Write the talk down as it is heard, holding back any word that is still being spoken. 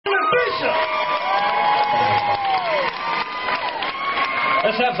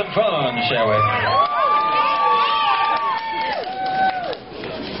Let's have some fun, shall we?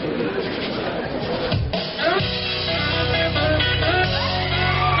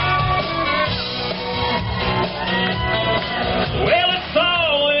 Well, it's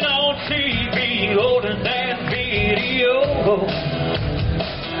all on TV, older than video.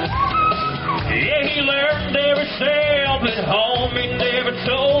 Yeah, he learned every step at home, he never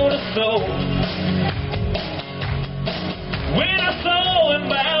told us so. When I saw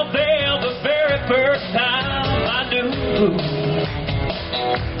him out there the very first time, I knew.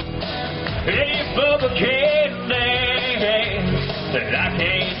 Hey, Bubba can't dance that I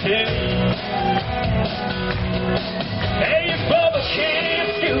can't do. Hey, Bubba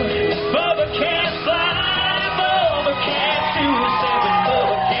can't do it, Bubba can't fly, Bubba can't do it, seven,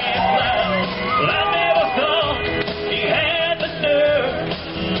 Bubba can't fly. Well, I never thought he had the nerve,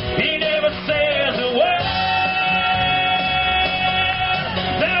 he never says a word.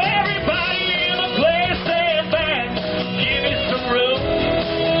 Now everybody in the place stand back, give me some room.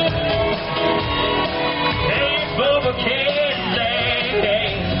 Hey, Bubba can't dance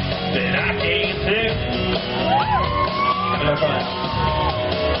that I can't do. Have fun.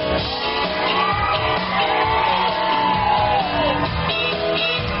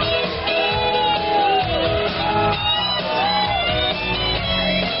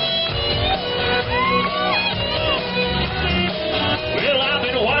 Well, I've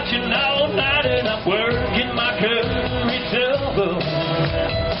been watching all night and I'm working my courage elbow.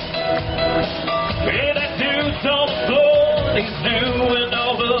 Hey, that dude's on the floor and he's doing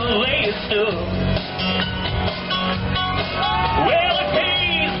all the latest stuff. Well, if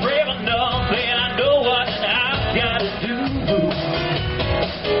he's brave enough, then I know what I've got to do.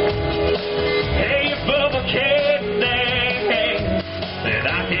 Hey, Bubba can't dance that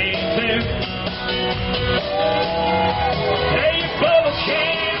I can't do.